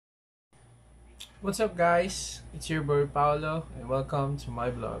What's up, guys? It's your boy Paolo, and welcome to my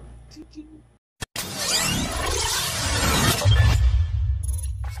vlog.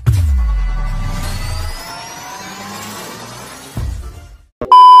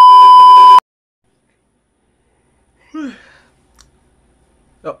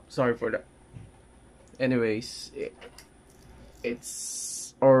 Oh, sorry for that. Anyways,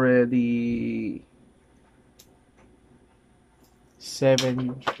 it's already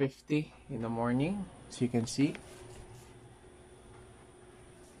 7:50 in the morning, as you can see.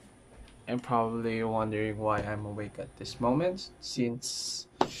 And probably wondering why I'm awake at this moment, since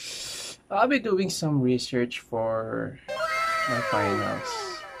I'll be doing some research for my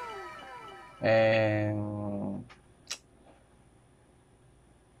finals. And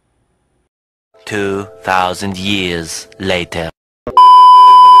 2,000 years later.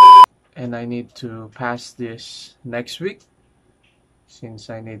 I need to pass this next week, since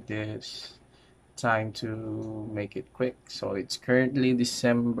I need this time to make it quick. So it's currently it's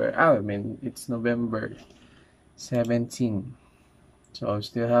November 17. So I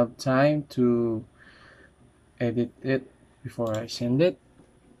still have time to edit it before I send it.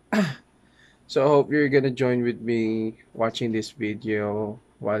 So I hope you're gonna join with me watching this video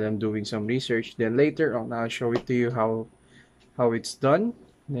while I'm doing some research. Then later on, I'll show it to you how it's done.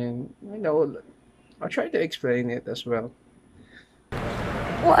 Then I'll try to explain it as well.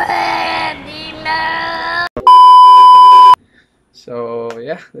 So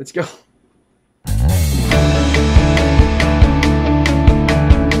yeah, let's go.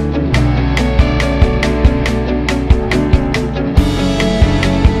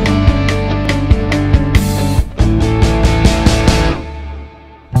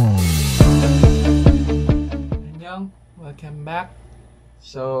 Welcome back.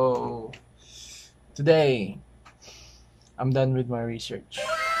 So today I'm done with my research.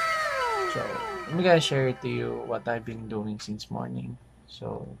 So I'm gonna share it to you what I've been doing since morning.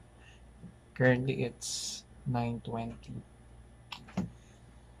 So currently it's 9:20.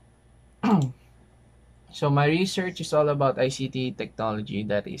 So my research is all about ICT technology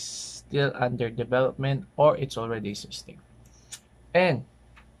that is still under development or it's already existing. And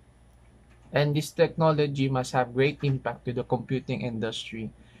this technology must have great impact to the computing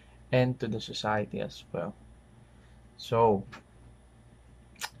industry and to the society as well. So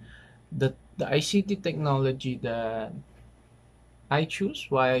the ICT technology that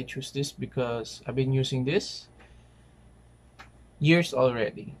why I choose this, because I've been using this years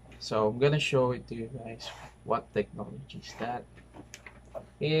already. So I'm gonna show it to you guys what technology is that.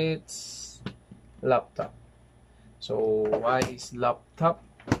 It's laptop. So why is laptop?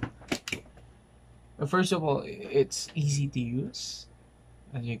 First of all, it's easy to use,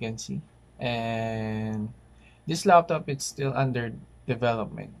 as you can see, and this laptop is still under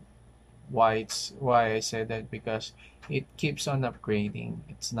development. Why I say that? Because it keeps on upgrading.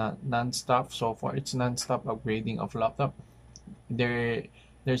 It's not non-stop. So far it's non-stop upgrading of laptop. There's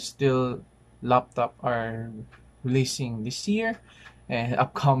still laptop are releasing this year and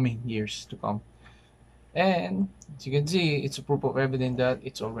upcoming years to come. And as you can see, it's a proof of evidence that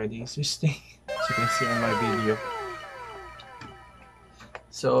it's already existing. As you can see on my video.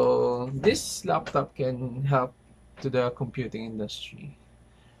 So this laptop can help to the computing industry.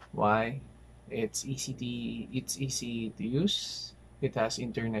 Why? It's easy to use. It has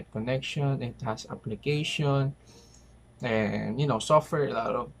internet connection. It has application, and software.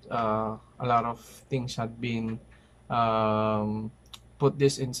 A lot of things have been put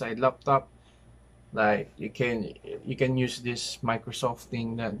this inside laptop. Like you can use this Microsoft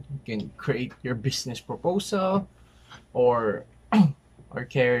thing that you can create your business proposal, or or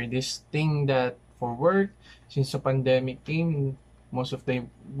carry this thing that for work. Since the pandemic came, most of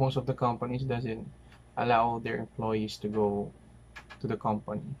the companies doesn't allow their employees to go to the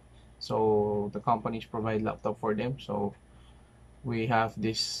company, so the companies provide laptop for them. So we have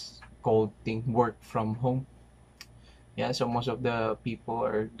this called thing work from home. Yeah, so most of the people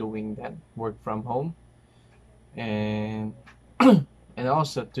are doing that, work from home. And and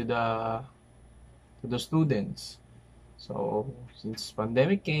also to the students. So since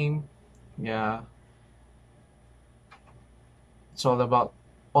pandemic came, yeah, it's all about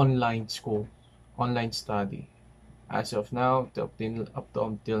online school, online study as of now, up to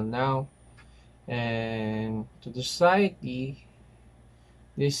until now. And to the society,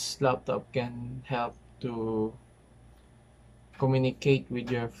 this laptop can help to communicate with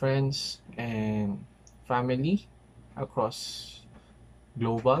your friends and family across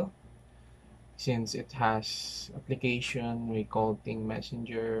global, since it has application we call thing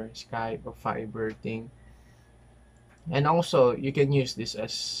Messenger, Skype, or Fiber thing. And also you can use this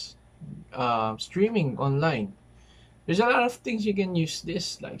as streaming online. There's a lot of things you can use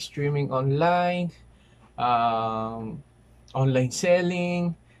this, like streaming online, um, online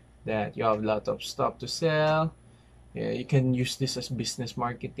selling, that you have a lot of stuff to sell. Yeah, you can use this as business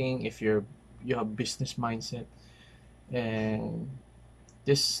marketing if you have business mindset. And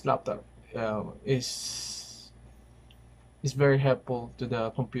this laptop is very helpful to the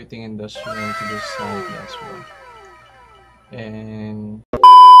computing industry and to the society as well. And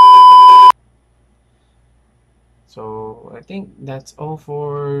so I think that's all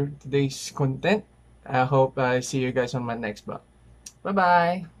for today's content. I hope I see you guys on my next vlog. Bye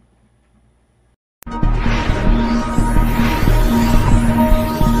bye.